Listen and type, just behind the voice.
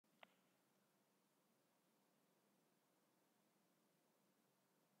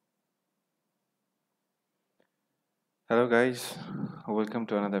Hello guys, welcome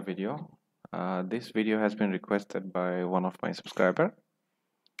to another video. This video has been requested by one of my subscriber.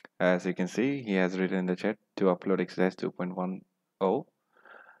 As you can see, he has written in the chat to upload exercise 2.10,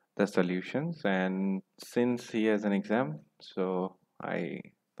 the solutions, and since he has an exam, so I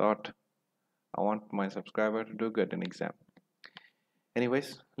thought I want my subscriber to do good in exam.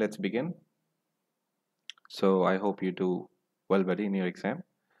 Anyways, let's begin. So I hope you do well, buddy, in your exam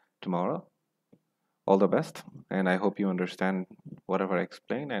tomorrow. All the best, and I hope you understand whatever I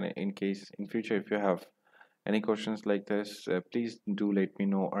explain. And in case in future, if you have any questions like this, please do let me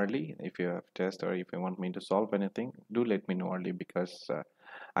know early. If you have test or if you want me to solve anything, do let me know early, because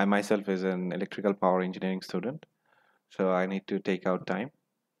I myself is an electrical power engineering student, so I need to take out time.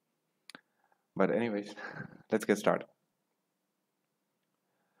 But anyways, let's get started.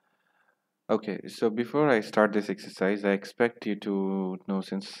 Okay, so before I start this exercise, I expect you to know,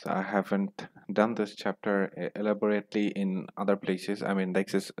 since I haven't done this chapter elaborately in other places, I mean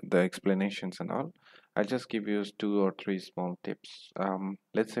the explanations and all, I'll just give you 2 or 3 small tips.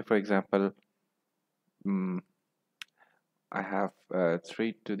 Let's say, for example, I have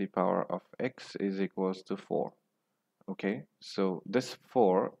 3 to the power of x is equals to 4. Okay, so this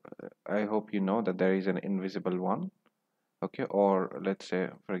 4, I hope you know that there is an invisible one. Okay, or let's say,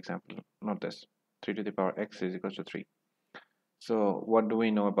 for example, not this, 3 to the power x is equals to 3. So what do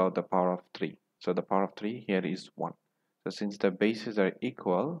we know about the power of 3? So the power of 3 here is 1. So since the bases are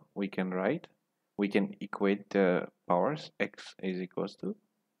equal, we can equate the powers. X is equals to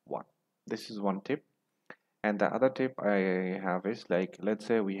 1. This is one tip. And the other tip I have is, like, let's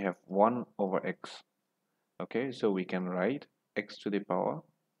say we have 1 over x. Okay, so we can write x to the power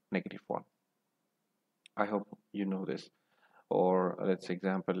 -1. I hope you know this. Or let's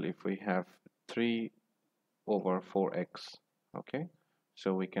example, if we have 3 over 4x. Okay,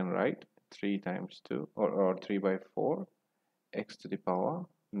 so we can write 3 times 2, or 3 by 4 x to the power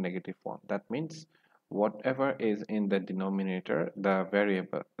 -1. That means whatever is in the denominator, the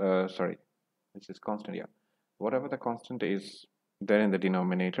variable, sorry, this is constant, yeah, whatever the constant is there in the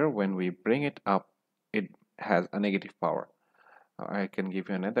denominator, when we bring it up, it has a negative power. I can give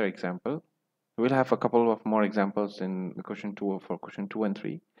you another example. We'll have a couple of more examples in question 2, for question 2 and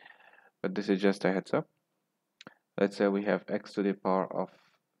 3, but this is just a heads up. Let's say we have x to the power of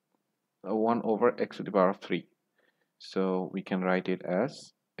 1 over x to the power of 3. So we can write it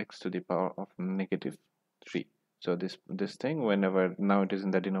as x to the power of -3. So this thing, whenever, now it is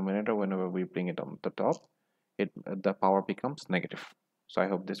in the denominator, whenever we bring it on the top, the power becomes negative. So I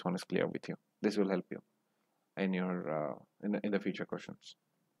hope this one is clear with you. This will help you in your in the future questions.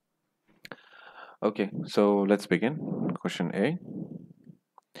 Okay, so let's begin. Question A.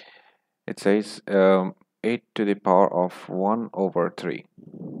 It says 8 to the power of 1 over 3.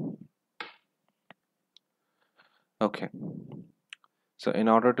 Okay, so in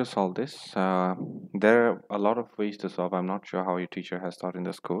order to solve this, there are a lot of ways to solve. I'm not sure how your teacher has taught in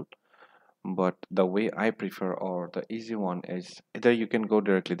the school, but the way I prefer, or the easy one, is either you can go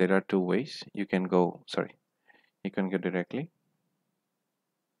directly. There are 2 ways. You can go directly.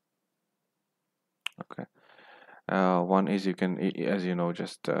 Okay, one is, you can, as you know,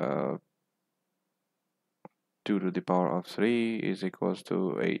 just 2 to the power of 3 is equals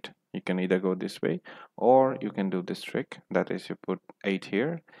to 8. You can either go this way, or you can do this trick, that is, you put 8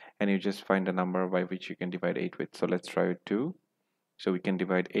 here and you just find a number by which you can divide 8 with. So let's try with 2. So we can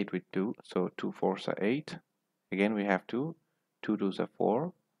divide 8 with 2. So 2 4s are 8. Again we have 2. 2 2s are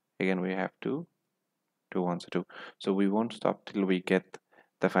 4. Again we have 2. 2 1s are 2. So we won't stop till we get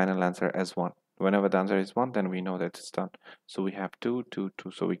the final answer as 1. Whenever the answer is 1, then we know that it's done. So we have 2 2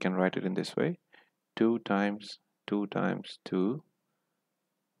 2. So we can write it in this way: 2 times 2 times 2,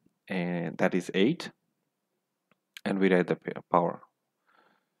 and that is 8, and we write the power.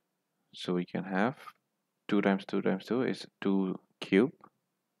 So we can have 2 times 2 times 2 is 2 cube,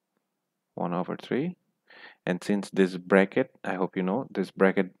 1 over 3. And since this bracket, I hope you know, this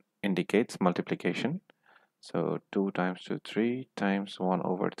bracket indicates multiplication. So 2 times 2, 3 times 1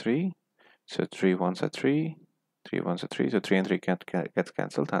 over 3. So 3 1s are 3, 3 1s are 3. So 3 and 3 gets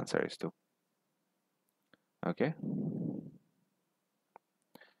cancelled. The answer is 2. Okay.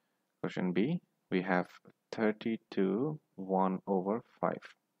 Question B, we have 32 1 over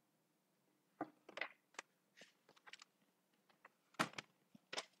 5.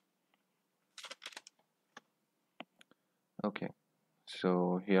 Okay,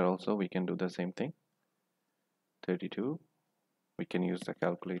 so here also we can do the same thing. 32, we can use the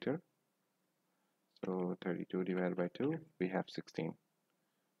calculator. So 32 divided by 2, we have 16.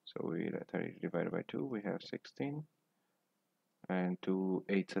 So 30 divided by 2, we have 16. And 2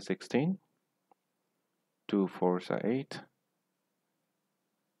 8s are 16. 2 4s are 8,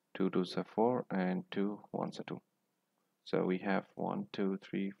 2 2s are 4, and 2 1s are 2. So we have 1 2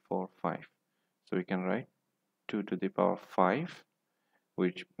 3 4 5. So we can write 2 to the power 5,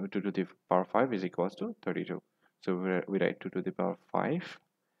 which 2 to the power 5 is equals to 32. So we write 2 to the power 5.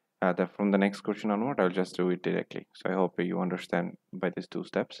 From the next question onward, I'll just do it directly. So I hope you understand by these two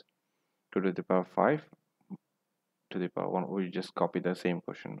steps. 2 to the power 5 to the power 1, we just copy the same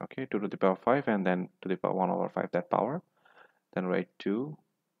question. Okay, 2 to the power 5 and then to the power 1 over 5, that power. Then write 2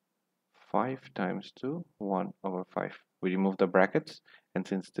 5 times 2 1 over 5. We remove the brackets, and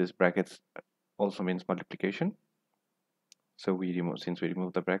since this brackets also means multiplication, so since we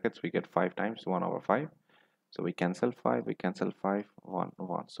remove the brackets, we get 5 times 1 over 5. So we cancel 5, 1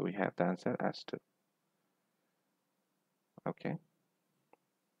 1. So we have the answer as 2. Okay,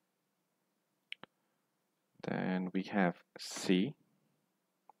 then we have C.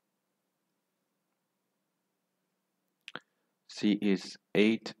 C is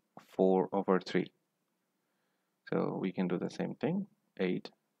 8 4 over 3. So we can do the same thing. 8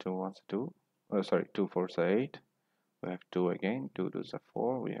 2 1s are 2. Oh, sorry, 2 4s are 8. We have 2 again. 2 2s are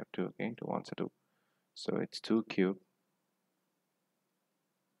 4. We have 2 again. 2 1s are 2. So it's 2 cubed.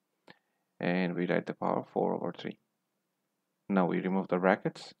 And we write the power 4 over 3. Now we remove the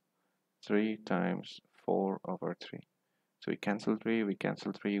brackets. 3 times 4 over 3. So we cancel 3. We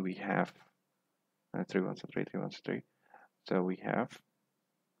cancel 3. We have 3 1s are 3. 3 1s are 3. So we have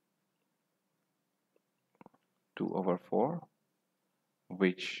 2 over 4,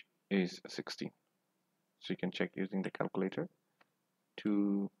 which is 16. So you can check using the calculator.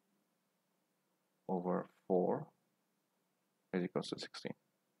 2 over 4 is equals to 16.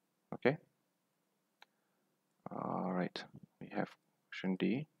 Okay. All right. We have question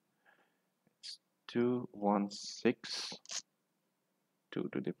D. It's 216. 2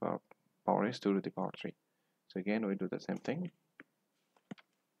 to the power is 2 to the power 3. So again, we do the same thing.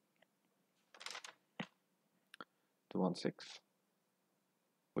 216.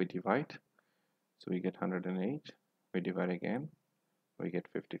 We divide. So we get 108. We divide again. We get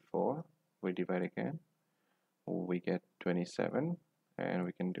 54. We divide again. We get 27. And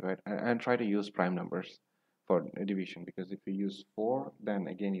we can divide and try to use prime numbers for division, because if you use 4, then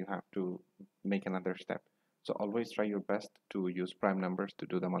again you have to make another step. So always try your best to use prime numbers to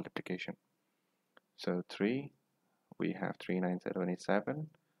do the multiplication. So 3, we have 3 9s are 27.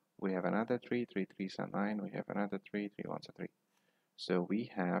 We have another 3, 3 3s are 9. We have another 3, 3 1s are 3. So we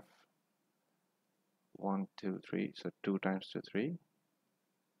have 1 2 3. So 2 times 2 3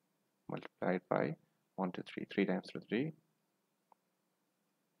 multiplied by 1 2 3. 3 times 2 3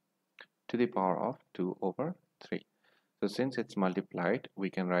 to the power of 2 over 3. So since it's multiplied,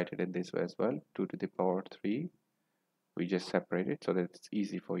 we can write it in this way as well. 2 to the power 3. We just separate it so that it's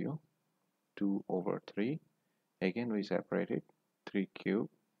easy for you. 2 over 3. Again, we separate it. 3 cubed.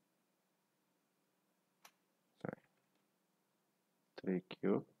 3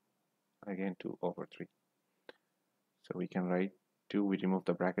 cubed. Again, 2 over 3. So we can write 2. We remove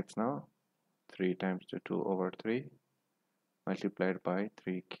the brackets now. 3 times 2 over 3 multiplied by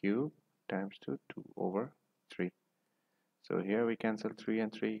 3 cubed times 2 over 3. So here we cancel 3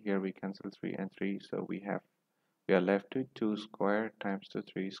 and 3. Here we cancel 3 and 3. So we are left with 2 square times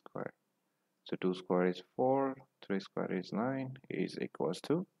 3 square. So 2 square is 4. 3 square is 9. Is equals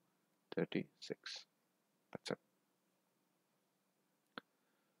to 36. That's it.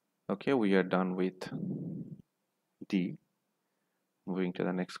 Okay, we are done with D. Moving to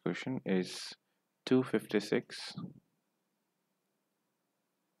the next question is 256.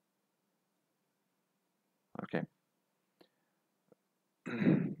 Okay.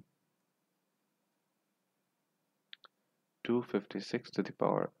 256 to the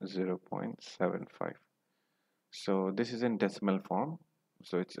power 0.75. So this is in decimal form,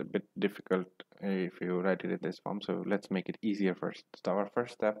 so it's a bit difficult if you write it in this form. So let's make it easier first. So our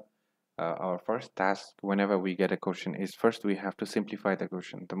first step, our first task whenever we get a question is first we have to simplify the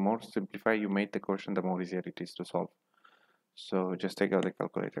question. The more simplify you make the question, the more easier it is to solve. So just take out the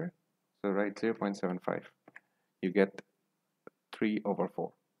calculator. So write 0.75. You get 3 over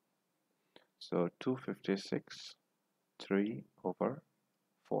 4. So 256 3 over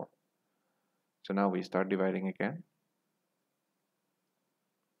 4. So now we start dividing again.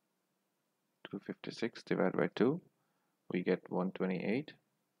 256 divided by 2, we get 128.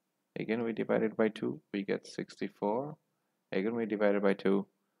 Again we divide it by 2, we get 64. Again we divide it by 2,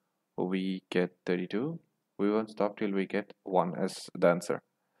 we get 32. We won't stop till we get 1 as the answer.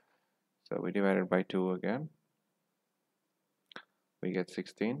 So we divide it by 2 again, we get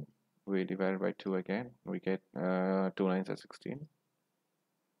 16. We divide it by 2 again, we get 2 9s are 16.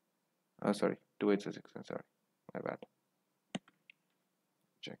 Sorry, 2 8 16, sorry, my bad.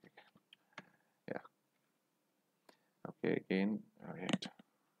 Check again. Yeah. Okay, again. Alright.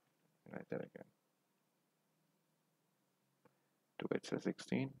 Write that again. 2 8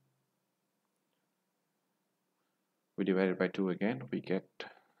 16. We divide it by 2 again. We get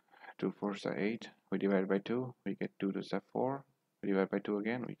 2 4s are 8. We divide by 2. We get 2 2s are 4. We divide by 2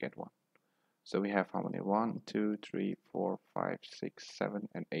 again. We get 1. So we have how many? 1, 2, 3, 4, 5, 6, 7,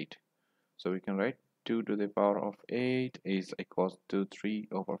 and 8. So we can write 2 to the power of 8 is equals to 3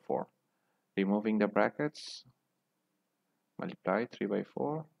 over 4. Removing the brackets, multiply 3 by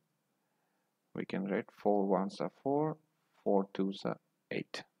 4. We can write 4 1s are 4, 4 2s are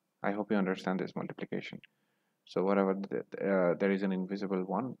 8. I hope you understand this multiplication. So whatever there is an invisible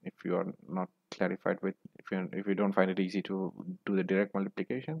one, if you are not clarified with, if you don't find it easy to do the direct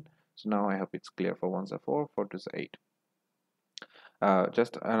multiplication, so now I hope it's clear. For 1s are 4, 4 2s are 8.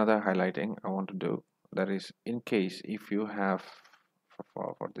 Just another highlighting I want to do, that is, in case if you have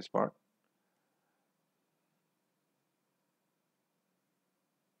for this part,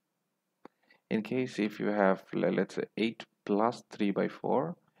 in case if you have, let's say, 8 plus 3 by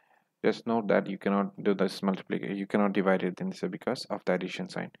 4, just note that you cannot do this multiplication, you cannot divide it in this way because of the addition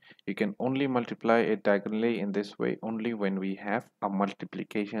sign. You can only multiply it diagonally in this way only when we have a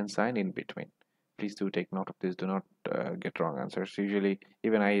multiplication sign in between. Please do take note of this. Do not get wrong answers. Usually,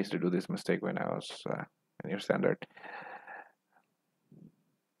 even I used to do this mistake when I was in your standard.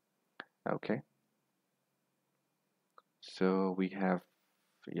 Okay. So we have,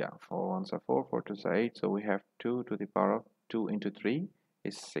 yeah, 4 1s are 4, 4 2s are 8. So we have 2 to the power of 2 into 3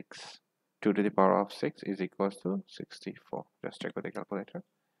 is 6. 2 to the power of 6 is equals to 64. Just check with the calculator.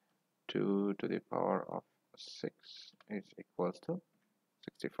 2 to the power of 6 is equals to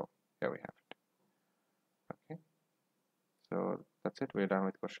 64. Here we have it. Okay. So that's it. We're done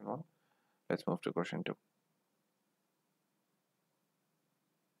with question 1. Let's move to question 2.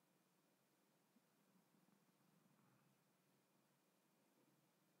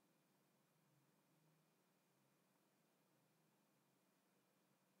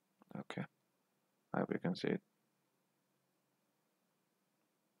 Okay. I hope you can see it.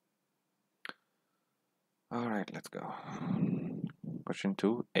 All right, let's go. Question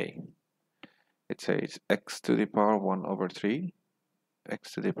 2a. It says x to the power 1 over 3,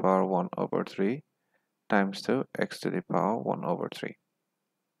 x to the power 1 over 3 times 2 x to the power 1 over 3.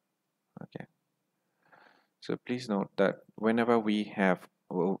 Okay. So please note that whenever we have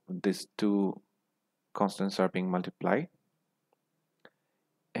these two constants are being multiplied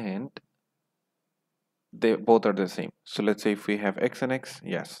and they both are the same. So let's say if we have x and x,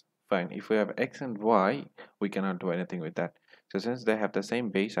 yes, fine. If we have x and y, we cannot do anything with that. So since they have the same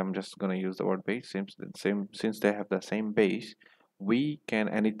base, I'm just going to use the word base. Since they have the same base, we can,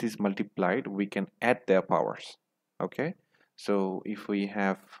 and it is multiplied, we can add their powers. Okay. So if we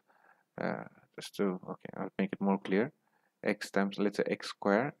have okay, I'll make it more clear. X times, let's say, x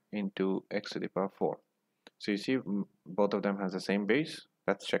squared into x to the power 4. So you see both of them has the same base.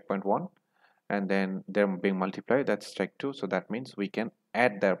 That's checkpoint 1. And then they're being multiplied, that's check 2. So that means we can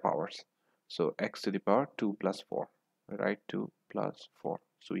add their powers. So x to the power 2 plus 4, right? 2 plus 4.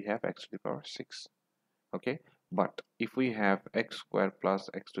 So we have x to the power 6. Okay, but if we have x squared plus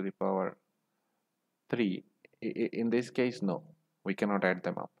x to the power 3, in this case, no, we cannot add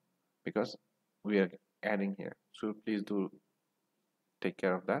them up because we are adding here. So please do take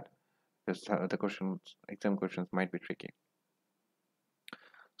care of that, because the exam questions might be tricky.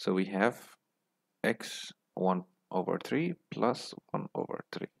 So we have x 1 over 3 plus 1 over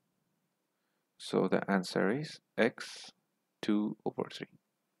 3. So the answer is x 2 over 3.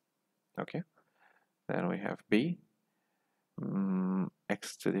 Okay. Then we have b,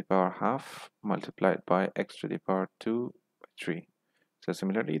 x to the power half multiplied by x to the power 2 by 3. So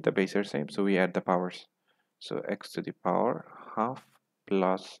similarly, the base are same, so we add the powers. So x to the power half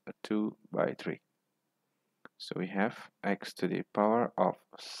plus 2 by 3. So we have x to the power of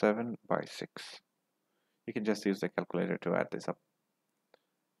 7 by 6. You can just use the calculator to add this up.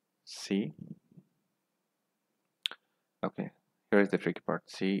 C. Okay, here is the tricky part.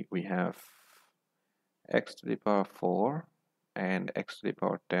 C, we have x to the power 4 and x to the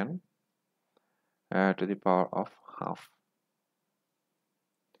power 10 to the power of half.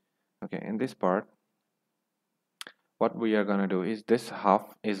 Okay, in this part, what we are going to do is this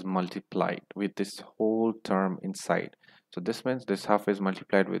half is multiplied with this whole term inside. So this means this half is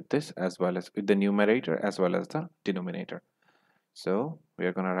multiplied with this as well as with the numerator as well as the denominator. So we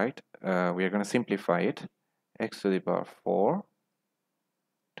are going to write, we are going to simplify it, x to the power 4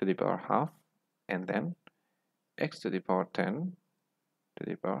 to the power half, and then x to the power 10 to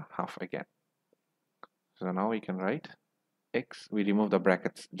the power half again. So now we can write x, we remove the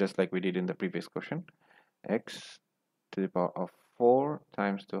brackets just like we did in the previous question, x to the power of 4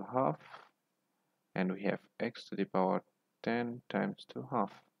 times 2 half, and we have x to the power 10 times 2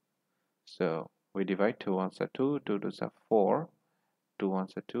 half. So we divide 2 ones are 2, 2 twos are 4, 2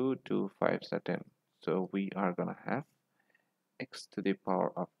 ones are 2, 2 fives are 10. So we are gonna have x to the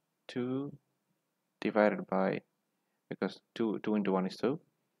power of 2 divided by, because 2 into 1 is 2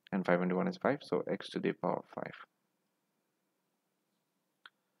 and 5 into 1 is 5, so x to the power of 5.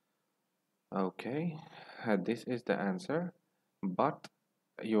 Okay, this is the answer, but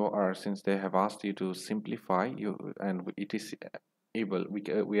you are, since they have asked you to simplify, you, and it is able,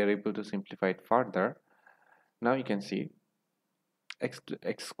 we are able to simplify it further. Now you can see x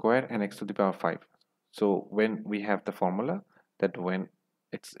square and x to the power 5. So when we have the formula that when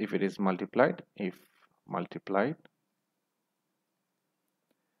it's, if it is multiplied, if multiplied,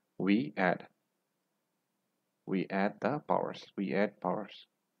 we add the powers, we add powers.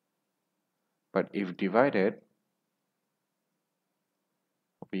 But if divided,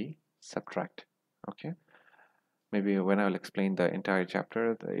 we subtract. Okay, maybe when I'll explain the entire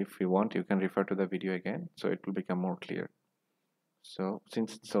chapter, if you want, you can refer to the video again, so it will become more clear. So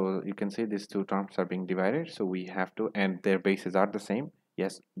so you can see these two terms are being divided, so we have to, and their bases are the same.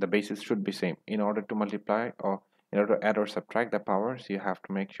 Yes, the bases should be same. In order to multiply, or in order to add or subtract the powers, you have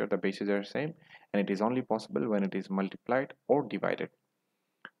to make sure the bases are same, and it is only possible when it is multiplied or divided.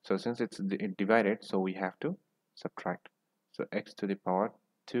 So since it's divided, so we have to subtract. So x to the power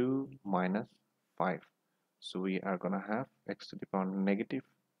 2 minus 5. So we are gonna have x to the power negative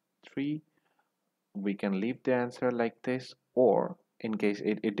 3. We can leave the answer like this, or in case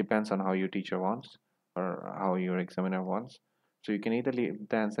it depends on how your teacher wants or how your examiner wants. So you can either leave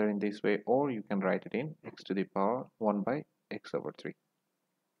the answer in this way, or you can write it in x to the power 1 by x over 3,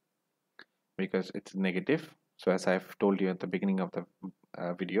 because it's negative. So as I've told you at the beginning of the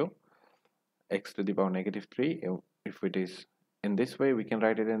video, x to the power negative 3, if it is in this way, we can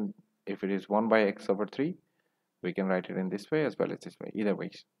write it in, if it is 1 by x over 3, we can write it in this way as well as this way, either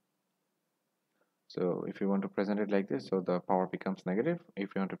ways. So if you want to present it like this, so the power becomes negative. If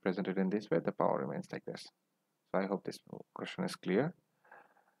you want to present it in this way, the power remains like this. So I hope this question is clear.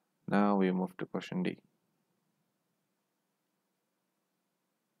 Now we move to question D.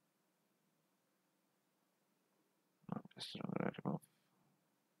 Just remove.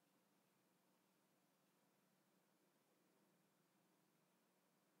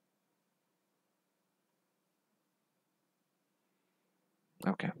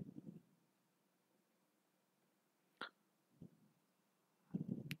 Okay.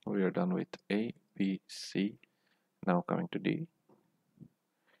 We are done with A, B, C. Now coming to D.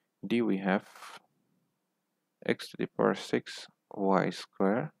 D, we have x to the power 6 y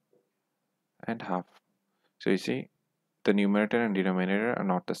square and half. So you see, the numerator and denominator are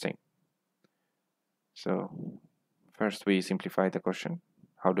not the same. So first we simplify the question.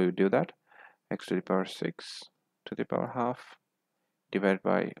 How do you do that? X to the power 6 to the power half divided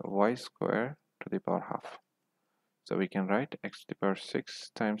by y square to the power half. So we can write x to the power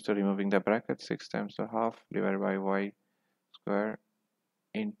 6 times, to removing the bracket, 6 times the half divided by y square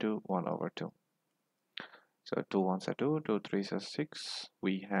into 1 over 2. So 2 ones are 2, 2 threes are 6.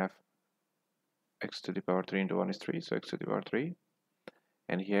 We have x to the power 3 into 1 is 3, so x to the power 3.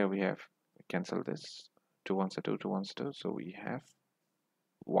 And here we have, cancel this, 2 ones are 2, 2 ones are 2, so we have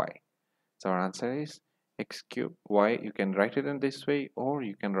y. So our answer is x cubed. Y, you can write it in this way, or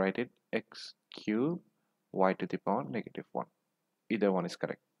you can write it x cubed y to the power negative 1. Either one is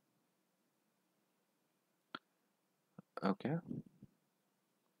correct. Okay,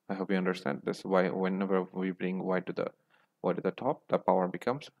 I hope you understand this. Why whenever we bring y to the top, the power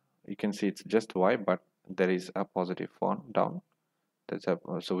becomes, you can see it's just y, but there is a positive 1 down. That's a,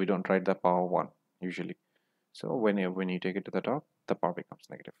 so we don't write the power 1 usually. So when you take it to the top, the power becomes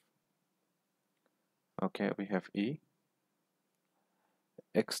negative. Okay, we have E,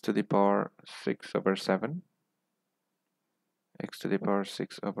 x to the power 6 over 7, x to the power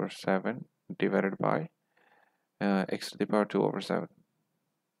 6 over 7 divided by x to the power 2 over 7.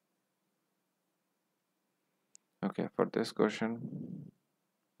 Okay, for this question,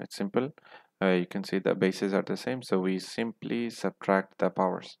 it's simple. You can see the bases are the same, so we simply subtract the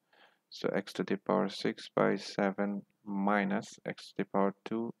powers. So x to the power 6 by 7 minus x to the power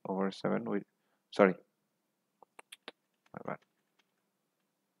 2 over 7. Sorry, my bad.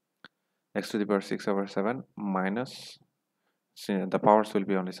 X to the power 6 over 7 minus, see, the powers will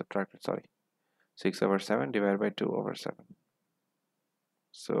be only subtracted, sorry, 6 over 7 divided by 2 over 7.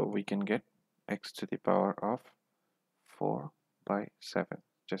 So we can get x to the power of 4 by 7,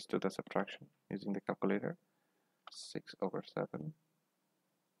 just do the subtraction using the calculator. 6 over 7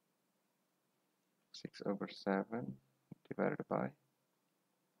 divided by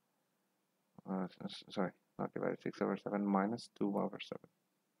sorry, not divided, 6 over 7 minus 2 over 7.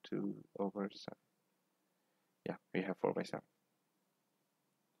 2 over 7. Yeah, we have 4 by 7.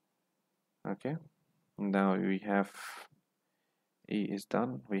 Okay, now we have E is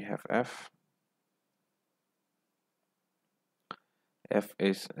done. We have F. F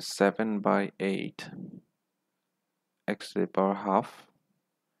is 7 by 8 x to the power half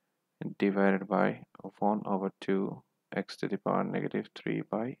divided by 1 over 2 x to the power negative 3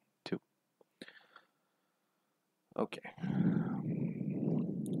 by 2. Okay,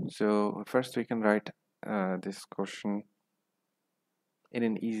 so first we can write this question in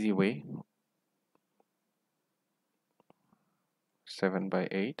an easy way. 7 by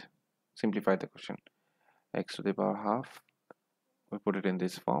 8, simplify the question, x to the power half, we put it in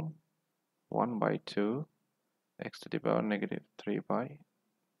this form, 1 by 2 x to the power negative 3 by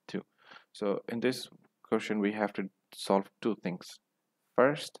 2. So in this question we have to solve two things.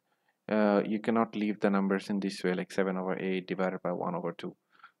 First, you cannot leave the numbers in this way, like 7 over 8 divided by 1 over 2.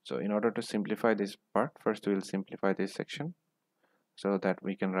 So in order to simplify this part, first we will simplify this section so that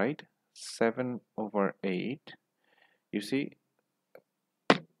we can write 7 over 8. You see,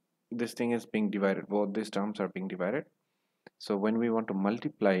 this thing is being divided, both these terms are being divided. So when we want to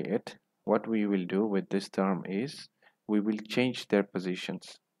multiply it, what we will do with this term is we will change their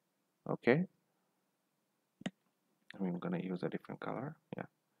positions. Okay, I'm gonna use a different color. Yeah,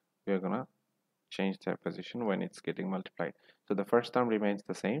 we are gonna change their position when it's getting multiplied. So the first term remains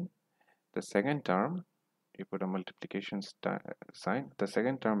the same. The second term, you put a multiplication sign, the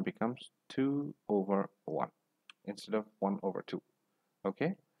second term becomes 2 over 1 instead of 1 over 2.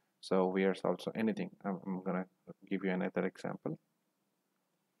 Okay, so we are also anything. I'm gonna give you another example.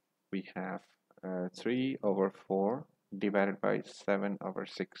 We have 3 over 4 divided by 7 over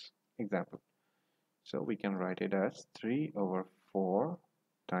 6 example. So we can write it as 3 over 4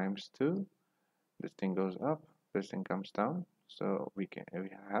 times 2. This thing goes up, this thing comes down. So we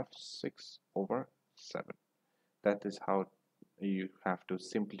have 6 over 7. That is how you have to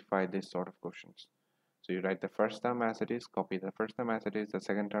simplify this sort of questions. So you write the first term as it is, copy the first term as it is, the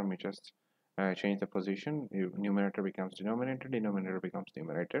second term you just change the position, numerator becomes denominator, denominator becomes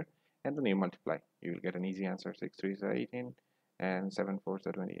numerator, and then you multiply. You will get an easy answer. 6 3s are 18 and 7 4s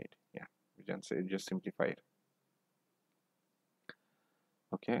are 28. Yeah, you just simplify it.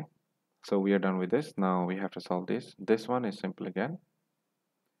 Okay, so we are done with this. Now we have to solve this. This one is simple again.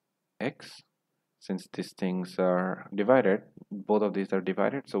 X, since these things are divided, both of these are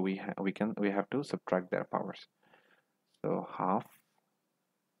divided, so we have to subtract their powers. So half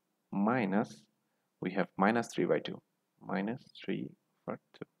minus, we have minus 3 by 2, minus 3 over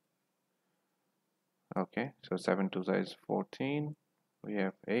 2. Okay, so 7 2 is 14, we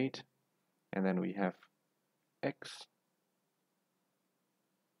have 8, and then we have x.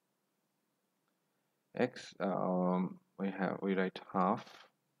 We write half,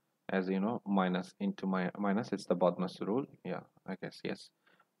 as you know, minus into minus, it's the Bodmas rule. Yeah, I guess yes.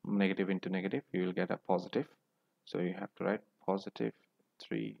 Negative into negative, you will get a positive. So you have to write positive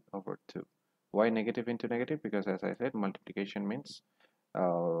 3 over 2. Why negative into negative? Because as I said, multiplication means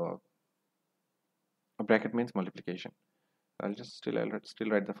a bracket means multiplication. I'll still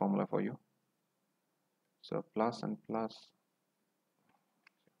write the formula for you. So plus and plus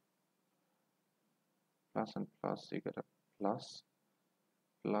and plus, you get a plus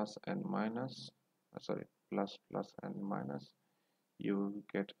and minus, plus and minus, you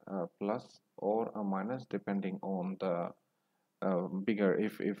get a plus or a minus depending on the bigger.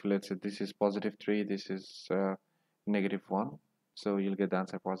 If let's say this is positive 3, this is negative 1, so you'll get the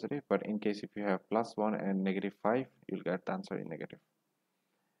answer positive. But in case if you have plus 1 and negative 5, you'll get the answer in negative.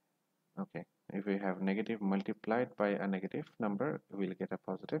 Okay, if we have negative multiplied by a negative number, we'll get a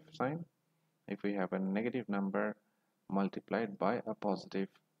positive sign. If we have a negative number multiplied by a positive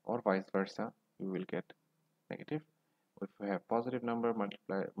or vice versa, we will get negative. If we have positive number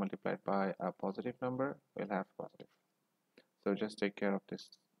multiplied by a positive number, we'll have positive. So just take care of this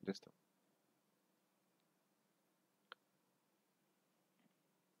term.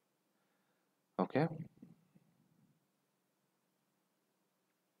 Okay.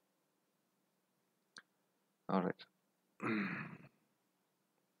 All right.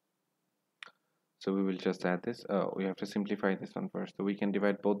 So we will just add this. We have to simplify this one first. So we can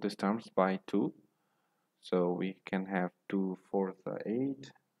divide both these terms by 2. So we can have 2 4s are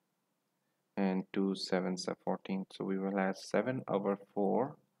 8 and 2 7s are 14. So we will have 7 over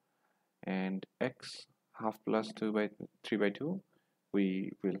 4 and x half plus 3 by 2.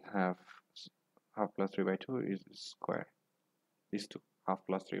 we will have half plus 3 by 2 is square. These two, half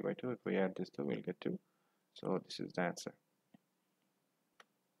plus 3 by 2, if we add these two, we'll get 2. So this is the answer.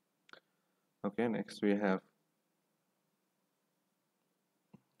 Okay, next we have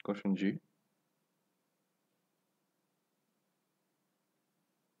question G.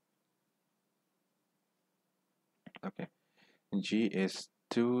 Okay, G is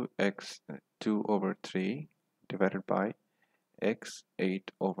 2x 2 over 3 divided by x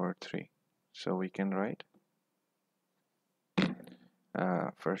 8 over 3. So we can write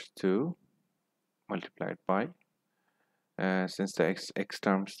first 2 multiplied by, since the x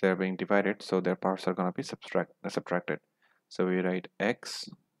terms, they're being divided, so their powers are going to be subtracted. So we write x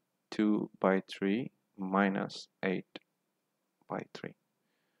 2 by 3 minus 8 by 3.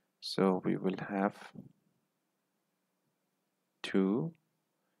 So we will have 2.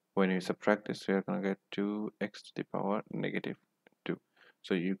 When you subtract this, we are going to get 2x to the power negative 2.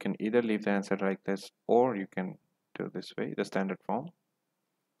 So you can either leave the answer like this, or you can do this way, the standard form.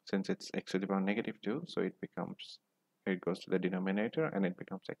 Since it's x to the power negative 2, so it goes to the denominator and it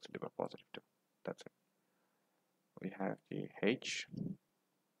becomes x to the power positive 2. That's it. We have the h.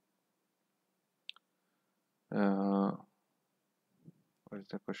 What is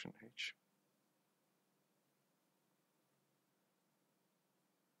the question h?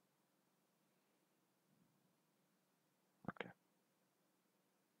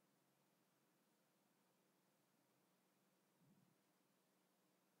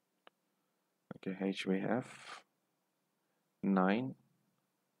 Okay, h we have 9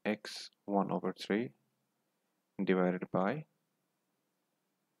 x 1 over 3 divided by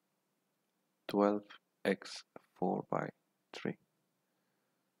 12 x 4 by 3.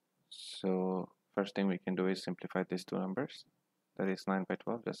 So first thing we can do is simplify these two numbers. That is 9 by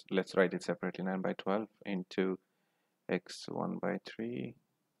 12. Let's write it separately. 9 by 12 into x 1 by 3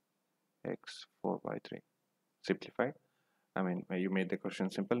 x 4 by 3. Simplified. I mean, you made the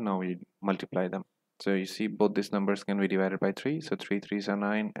question simple. Now we multiply them. So you see both these numbers can be divided by 3. So 3 3s are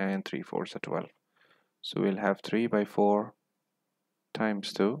 9 and 3 4s are 12. So we'll have 3 by 4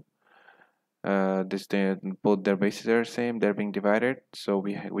 times 2. Both their bases are same. They're being divided. So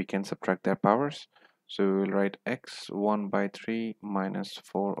we can subtract their powers. So we will write x 1 by 3 minus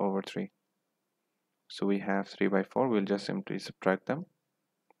 4 over 3. So we have 3 by 4. We'll just simply subtract them.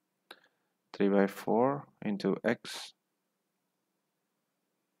 3 by 4 into x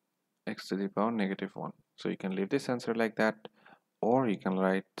to the power negative 1. So you can leave this answer like that, or you can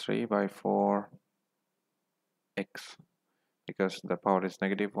write 3 by 4 x, because the power is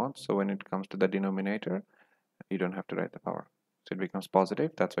negative 1. So when it comes to the denominator, you don't have to write the power. So it becomes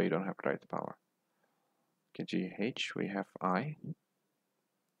positive. That's why you don't have to write the power. Okay, GH, we have I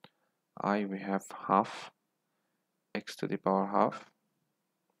we have half x to the power half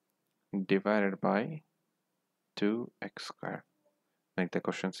divided by 2x squared. Make the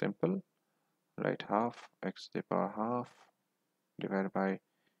question simple. Write half x to the power half divided by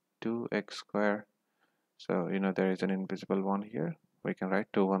 2x squared. So there is an invisible 1 here. We can write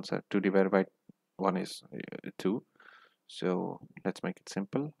 2 divided by 1 is 2. So let's make it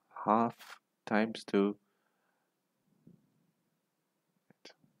simple. Half times 2.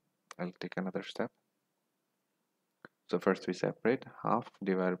 I'll take another step. So first we separate half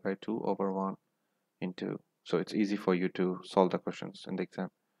divided by 2 over 1 into, so it's easy for you to solve the questions in the exam.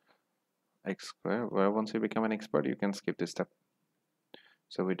 X squared, where once you become an expert, you can skip this step.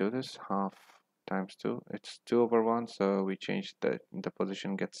 So we do this, half times 2, it's 2 over 1, so we change the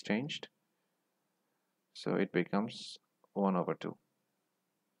position gets changed. So it becomes 1 over 2.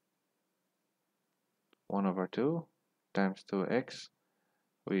 1 over 2 times 2x.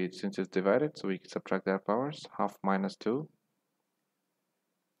 Since it's divided, so we can subtract their powers. Half minus 2.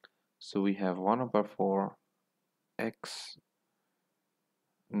 So we have 1 over 4 x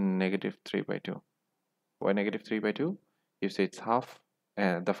negative 3 by 2. Why negative 3 by 2? You say it's half,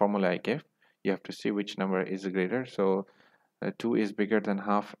 and the formula I gave, you have to see which number is greater. So 2 is bigger than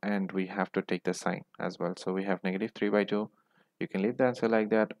half, and we have to take the sign as well. So we have negative 3 by 2. You can leave the answer like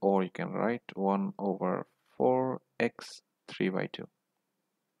that, or you can write 1 over 4x 3 by 2.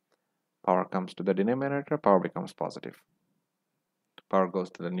 Power comes to the denominator, power becomes positive. Power goes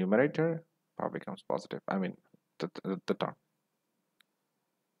to the numerator, power becomes positive. I mean, the term.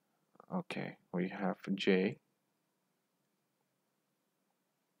 Okay, we have J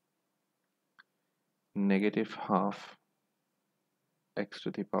negative half x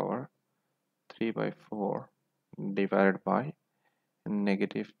to the power 3 by 4 divided by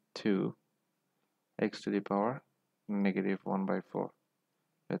negative 2 x to the power negative 1 by 4.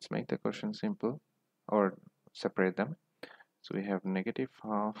 Let's make the question simple, or separate them. So we have negative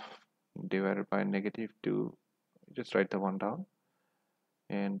half divided by negative 2. Just write the 1 down.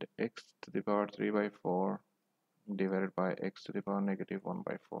 And x to the power 3 by 4 divided by x to the power negative 1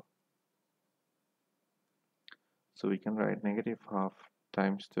 by 4. So we can write negative half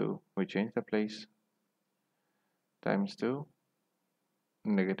times 2. We change the place. Times 2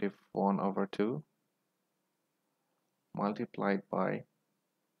 negative 1 over 2 multiplied by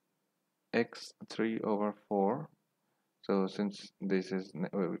x 3 over 4. So since this is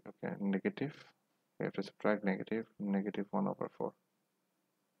okay, negative, we have to subtract negative 1 over 4.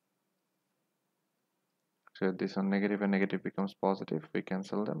 So this one negative and negative becomes positive. We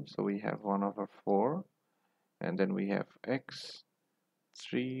cancel them. So we have 1 over 4, and then we have x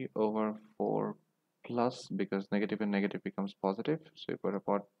 3 over 4 plus, because negative and negative becomes positive, so we put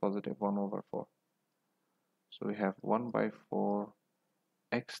a positive 1 over 4. So we have 1 by 4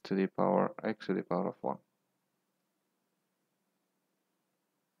 x to the power of 1.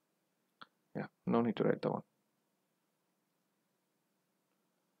 Yeah, no need to write the 1.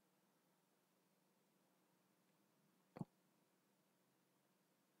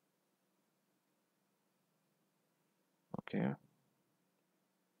 Okay.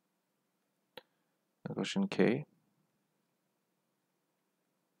 Question K.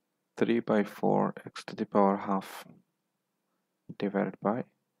 3 by 4 x to the power half divided by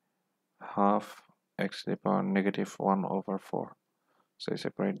half x to the power negative 1 over 4. So I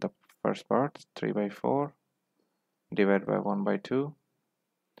separate the first part, 3 by 4 divided by 1 by 2,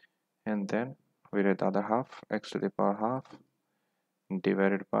 and then we write the other half, x to the power half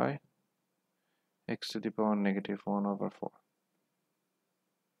divided by x to the power negative 1 over 4.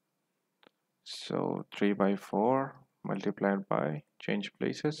 So 3 by 4 multiplied by, change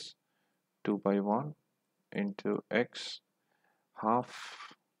places, 2 by 1 into x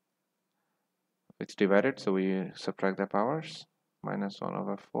half. It's divided, so we subtract the powers, minus 1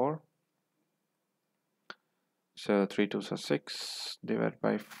 over 4. So 3 2s are 6 divided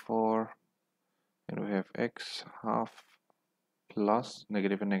by 4, and we have x half plus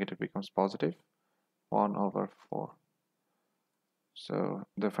negative and negative becomes positive 1 over 4. So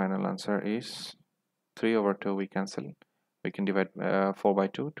the final answer is 3 over 2. We cancel. We can divide 4 by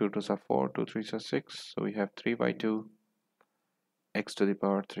 2. 2 2s are 4, 2 3s are 6. So we have 3 by 2 x to the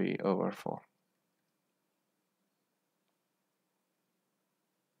power 3 over 4.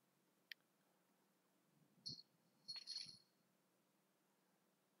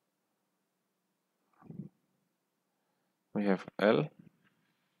 We have L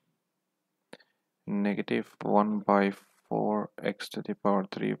negative 1 by 4 x to the power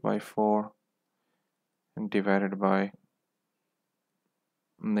 3 by 4 divided by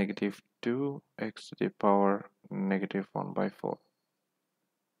negative 2 x to the power negative 1 by 4.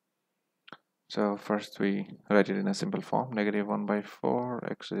 So first we write it in a simple form, negative 1 by 4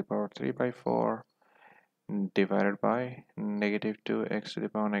 x to the power 3 by 4 divided by negative 2 x to the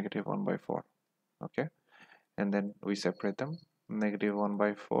power negative 1 by 4. Okay, and then we separate them, negative 1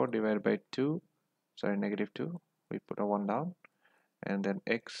 by 4 divided by 2, sorry, negative 2, we put a 1 down, and then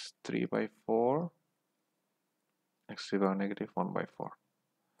x 3 by 4 x to the power negative 1 by 4.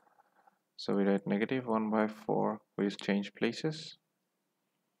 So we write negative 1 by 4, we change places,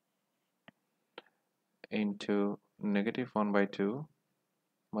 into negative 1 by 2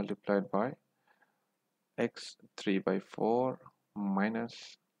 multiplied by x 3 by 4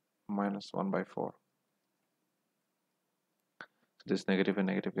 minus 1 by 4. So this negative and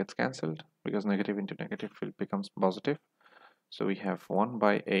negative gets cancelled, because negative into negative becomes positive. So we have 1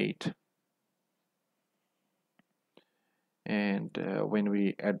 by 8, and when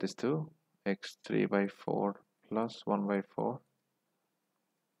we add this to x 3 by 4 plus 1 by 4,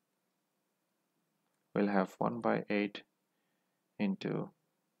 we'll have 1 by 8 into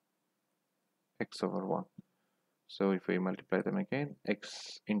x over 1. So if we multiply them again,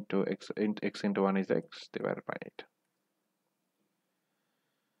 x into 1 is x divided by 8.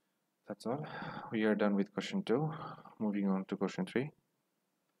 That's all. We are done with question 2. Moving on to question 3.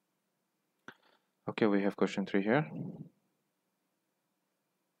 Okay, we have question 3 here.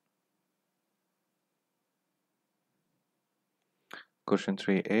 Question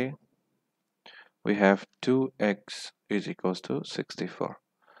 3a. We have 2x is equals to 64.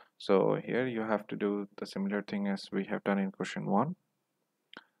 So here you have to do the similar thing as we have done in question 1.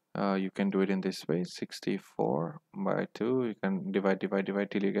 You can do it in this way, 64 by 2. You can divide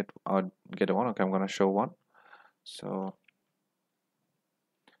till you get a 1. Okay, I'm going to show 1. So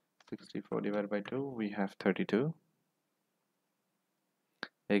 64 divided by 2, we have 32.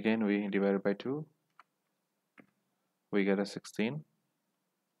 Again, we divide by 2, we get a 16.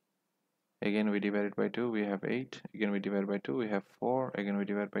 Again we divide by 2, we have 8. Again we divide by 2, we have 4. Again we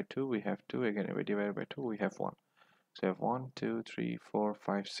divide by 2, we have 2. Again we divide by 2, we have 1. So we have 1, 2, 3, 4,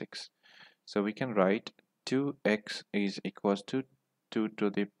 5, 6. So we can write 2x is equals to 2 to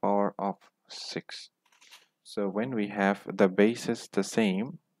the power of 6. So when we have the bases the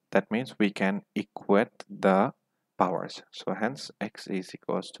same, that means we can equate the powers. So hence x is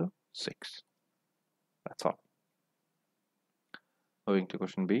equals to 6. That's all. Moving to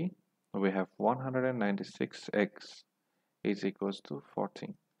question B, we have 196x is equals to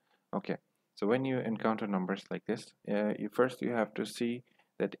 14. Okay, so when you encounter numbers like this, you have to see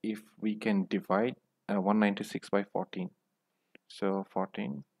that if we can divide 196 by 14. So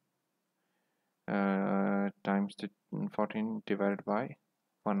 14 times 14 divided by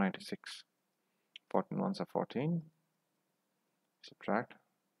 196. 14 ones are 14. Subtract.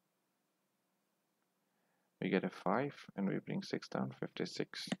 We get a 5 and we bring 6 down,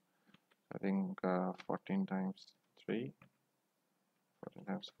 56. I think 14 times 3, 14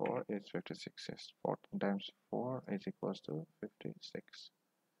 times 4 is 56. Yes, 14 times 4 is equals to 56.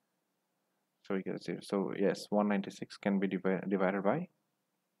 So we get a 0. So yes, 196 can be divided by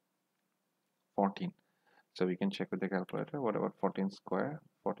 14. So we can check with the calculator. What about 14 square?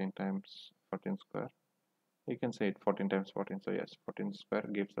 14 times 14 square. You can say it 14 times 14. So yes, 14 square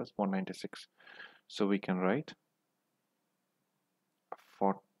gives us 196. So we can write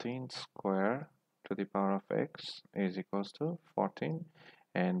 14 square to the power of x is equals to 14,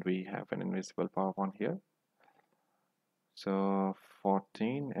 and we have an invisible power 1 here. So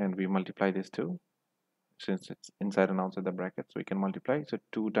 14, and we multiply this 2. Since it's inside and outside the brackets, we can multiply. So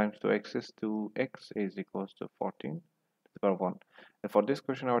 2 times 2x is 2x is equals to 14 to the power 1. And for this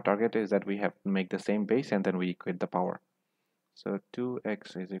question, our target is that we have to make the same base and then we equate the power. So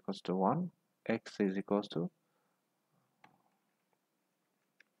 2x is equals to 1, x is equals to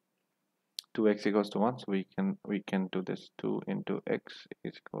 2x equals to 1. So we can do this. 2 into x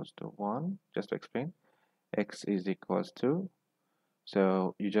is equals to 1. Just to explain, x is equals to,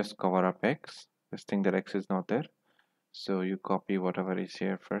 so you just cover up x, this thing that x is not there. So you copy whatever is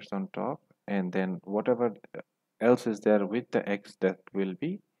here first on top, and then whatever else is there with the x, that will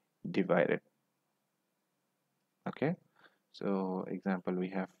be divided. Okay, so example, we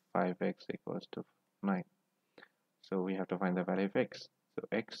have 5x equals to 9. So we have to find the value of x. So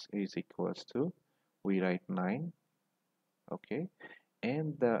x is equals to, we write 9. Okay,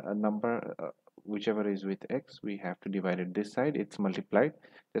 and the number whichever is with x, we have to divide it. This side it's multiplied.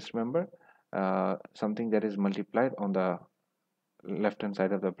 Just remember, something that is multiplied on the left hand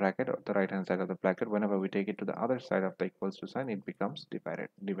side of the bracket or the right hand side of the bracket, whenever we take it to the other side of the equals to sign, it becomes divided.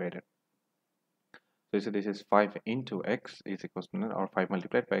 So this is 5 into x is equals to 9, or 5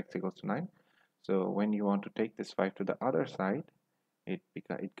 multiplied by x equals to 9. So when you want to take this 5 to the other side, it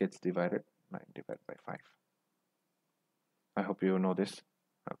gets divided. 9 divided by 5. I hope you know this.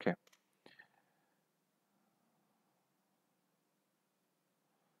 Okay,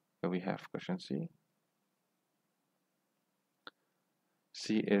 so we have question C.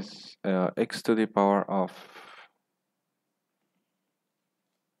 C is x to the power of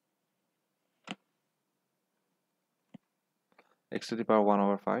x to the power 1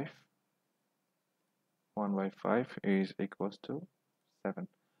 over 5. 1 by 5 is equals to 7.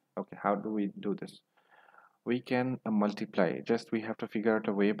 Okay, how do we do this? We can multiply. Just we have to figure out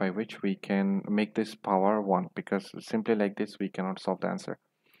a way by which we can make this power 1, because simply like this we cannot solve the answer.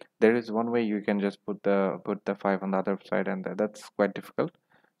 There is one way. You can just put the 5 on the other side, and that's quite difficult.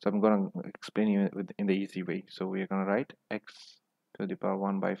 So I'm going to explain you in the easy way. So we're going to write x to the power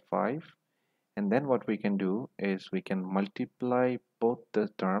 1 by 5, and then what we can do is we can multiply both the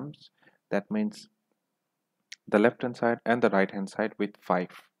terms. That means the left hand side and the right hand side with 5.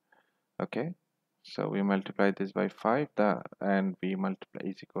 Okay, so we multiply this by 5, and we multiply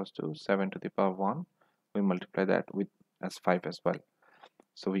is equals to 7 to the power 1. We multiply that with as 5 as well.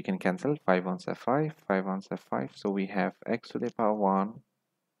 So we can cancel 5 ones are 5, 5 ones are 5. So we have x to the power 1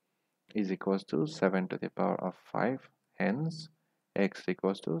 is equals to 7 to the power of 5. Hence, x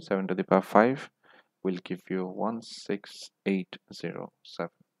equals to 7 to the power 5 will give you 16807.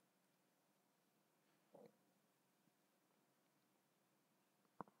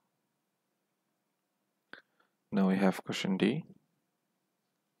 Now we have question D.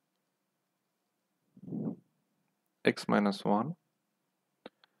 X minus 1,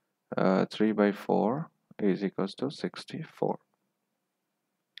 3 by 4 is equals to 64.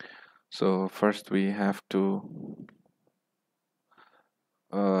 So first we have to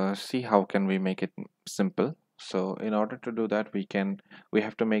see how can we make it simple. So in order to do that, we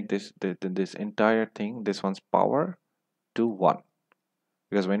have to make this entire thing, this one's power, to 1.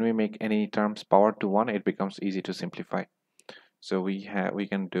 because when we make any terms power to 1, it becomes easy to simplify. So we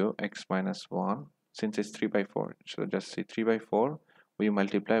can do x minus 1, since it's 3 by 4, so just see 3 by 4, we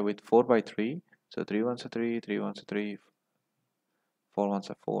multiply with 4 by 3, so 3 ones are 3, 3 ones are 3, 4 ones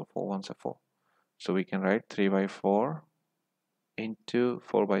are 4, 4 ones are 4. So we can write 3 by 4 into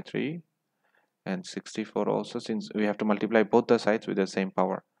 4 by 3 and 64 also, since we have to multiply both the sides with the same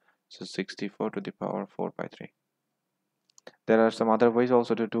power. So 64 to the power 4 by 3. There are some other ways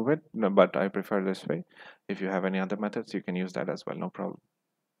also to do it, but I prefer this way. If you have any other methods, you can use that as well, no problem.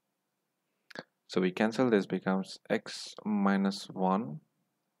 So we cancel, this becomes x minus 1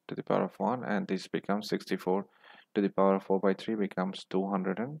 to the power of 1, and this becomes 64 to the power of 4 by 3 becomes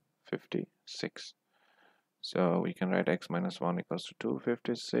 256. So we can write x minus 1 equals to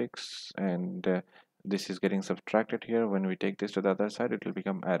 256, and this is getting subtracted here. When we take this to the other side, it will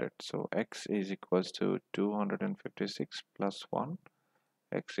become added. So x is equals to 256 plus 1,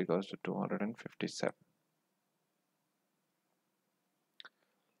 x equals to 257.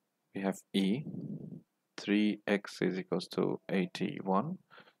 We have e, 3x is equals to 81.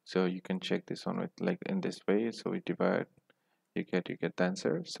 So you can check this one with like in this way. So we divide, you get the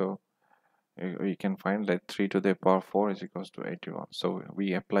answer. So we can find that 3 to the power 4 is equals to 81. So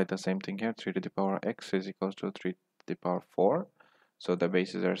we apply the same thing here. 3 to the power x is equals to 3 to the power 4. So the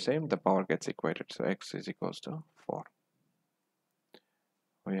bases are same, the power gets equated. So x is equals to 4.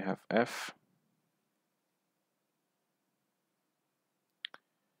 We have f.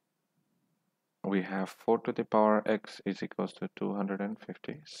 We have 4 to the power x is equals to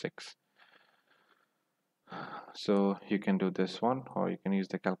 256. So you can do this one, or you can use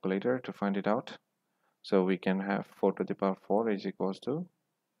the calculator to find it out. So we can have 4 to the power 4 is equals to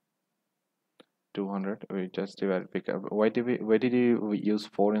 200. We just divide. Why did we use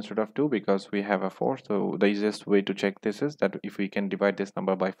 4 instead of 2? Because we have a 4. So the easiest way to check this is that if we can divide this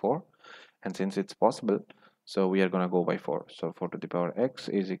number by 4, and since it's possible, so we are going to go by 4. So 4 to the power x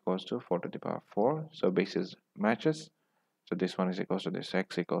is equals to 4 to the power 4. So basis matches. So this one is equals to this,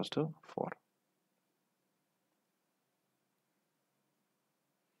 x equals to 4.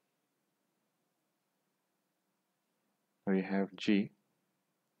 We have g.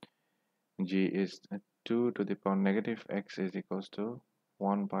 G is 2 to the power negative x is equals to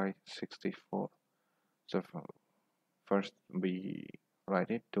 1 by 64. So first we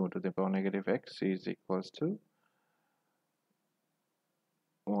write it, 2 to the power negative x is equals to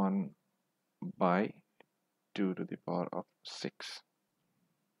 1 by 2 to the power of 6.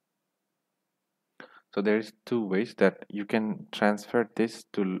 So there is two ways that you can transfer this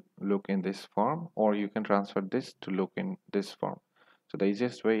to look in this form, or you can transfer this to look in this form. So the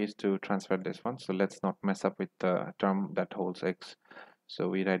easiest way is to transfer this one. So let's not mess up with the term that holds x. So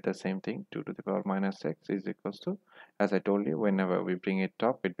we write the same thing, 2 to the power minus x is equals to, as I told you, whenever we bring it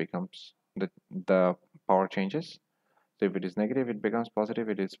up, it becomes, the power changes. So if it is negative, it becomes positive.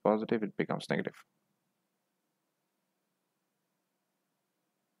 If it is positive, it becomes negative.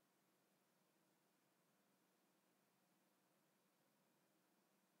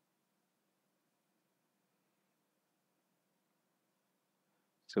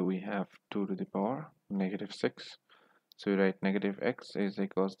 So we have 2 to the power negative 6. So we write negative x is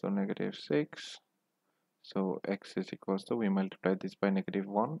equals to negative 6. So x is equals to, we multiply this by negative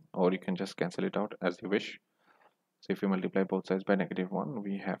 1, or you can just cancel it out as you wish. So if you multiply both sides by negative 1,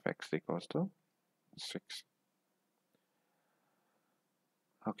 we have x equals to 6.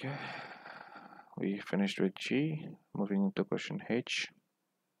 Okay, we finished with G. Moving to question H.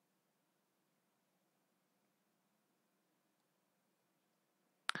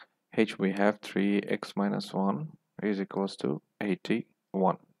 H, we have 3x minus 1 is equals to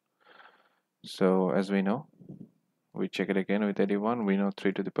 81. So as we know, we check it again with 81. We know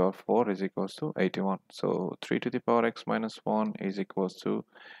 3 to the power 4 is equals to 81. So 3 to the power x minus 1 is equals to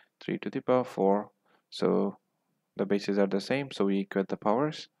 3 to the power 4. So the bases are the same, so we equate the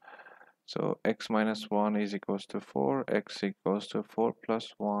powers. So x minus 1 is equals to 4, x equals to 4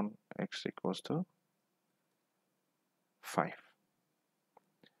 plus 1, x equals to 5.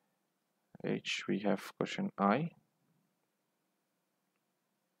 H, we have question I.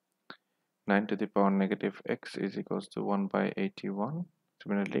 9 to the power negative x is equals to 1 by 81.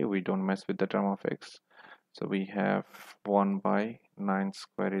 Similarly, we don't mess with the term of x. So we have 1 by 9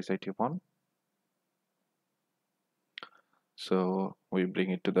 square is 81. So we bring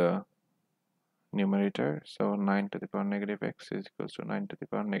it to the numerator. So 9 to the power negative x is equals to 9 to the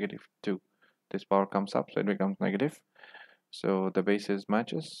power negative 2. This power comes up, so it becomes negative. So the bases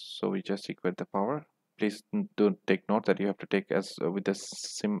matches, so we just equate the power. Please do take note that you have to take as with the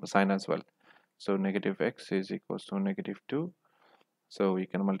sign as well. So negative x is equals to negative 2. So you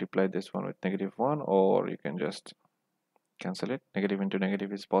can multiply this one with -1, or you can just cancel it. Negative into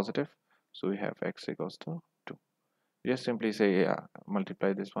negative is positive, so we have x equals to 2. Just simply say, yeah,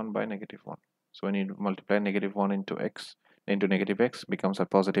 multiply this one by -1. So when you multiply -1 into x into negative x becomes a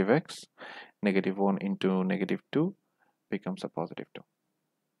positive x. -1 into -2 becomes a positive 2.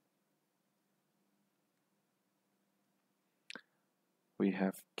 We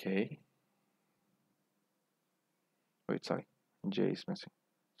have k. Wait, sorry, j is missing.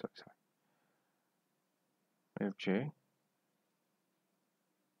 Sorry. We have j.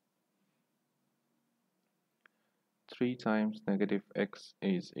 3 times negative x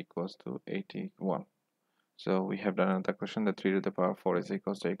is equals to 81. So we have done another question that 3 to the power 4 is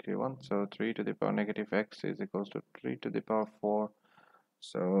equals to 81. So 3 to the power negative x is equals to 3 to the power 4.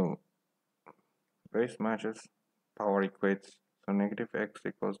 So base matches, power equates. So negative x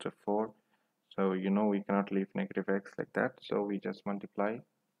equals to 4. So you know we cannot leave negative x like that. So we just multiply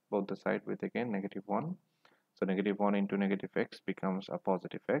both the side with again -1. So -1 into negative x becomes a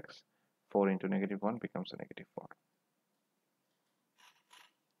positive x. 4 into -1 becomes a -4.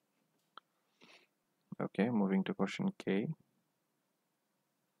 Okay, moving to question K.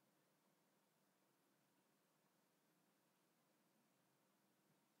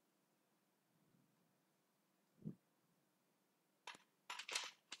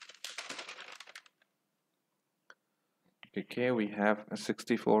 Okay, we have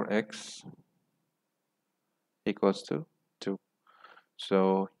 64x equals to 2.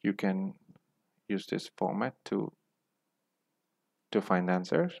 So you can use this format to find the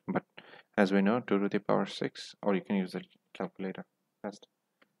answers, but as we know, 2 to the power 6, or you can use the calculator. That's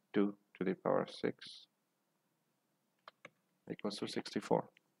 2 to the power 6 equals to 64.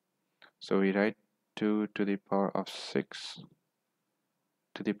 So we write 2 to the power of 6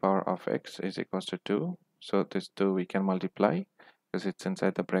 to the power of x is equals to 2. So this 2 we can multiply because it's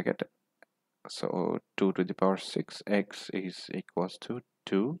inside the bracket. So 2 to the power 6 x is equals to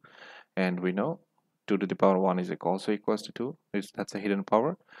 2, and we know 2 to the power 1 is also equals to 2. That's a hidden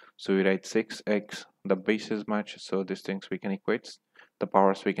power. So we write 6x, the bases match, so these things we can equate, the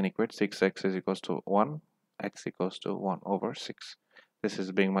powers we can equate. 6x is equals to 1, x equals to 1 over 6. This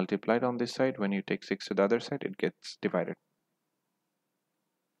is being multiplied on this side. When you take 6 to the other side, it gets divided.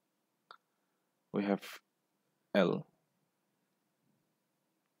 We have L.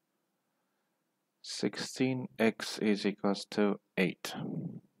 16x is equals to 8.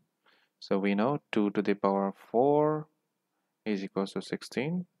 So we know 2 to the power 4 is equals to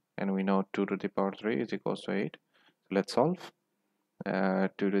 16, and we know 2 to the power 3 is equals to 8. So let's solve. 2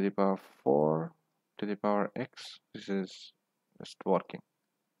 to the power 4 to the power x. This is just working.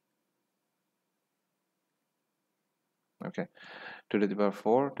 Okay, 2 to the power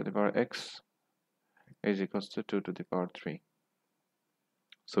 4 to the power x is equals to 2 to the power 3.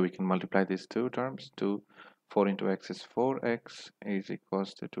 So we can multiply these two terms. 4 into x is 4x is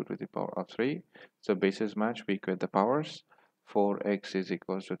equals to 2 to the power of 3. So bases match, we equate the powers. 4x is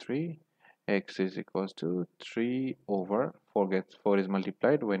equals to 3. X is equals to 3 over 4 is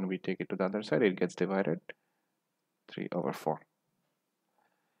multiplied. When we take it to the other side, it gets divided. 3 over 4.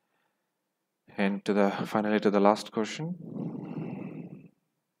 And finally to the last question.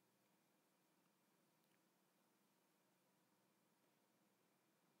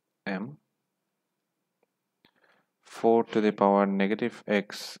 M. 4 to the power negative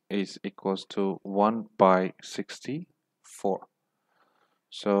x is equals to 1 by 64.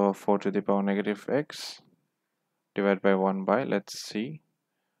 So 4 to the power negative x divided by 1 by, let's see,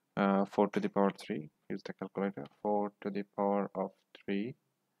 4 to the power 3, use the calculator. 4 to the power of 3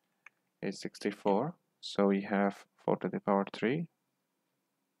 is 64. So we have 4 to the power 3.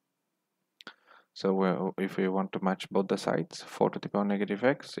 So if we want to match both the sides, 4 to the power negative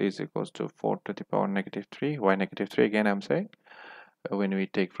x is equals to 4 to the power negative 3. Why negative 3 again? I'm saying when we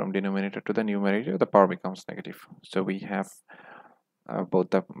take from denominator to the numerator, the power becomes negative. So we have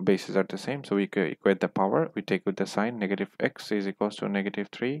both the bases are the same, so we equate the power. We take with the sign. Negative x is equals to negative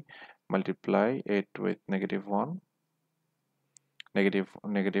 3, multiply it with -1.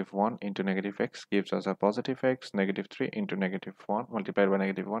 Negative 1 into negative x gives us a positive x. Negative 3 into -1 multiplied by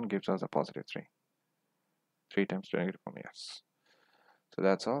 -1 gives us a positive 3. 3 times to -1, yes. So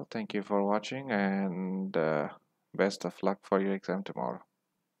that's all. Thank you for watching, and best of luck for your exam tomorrow.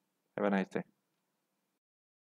 Have a nice day.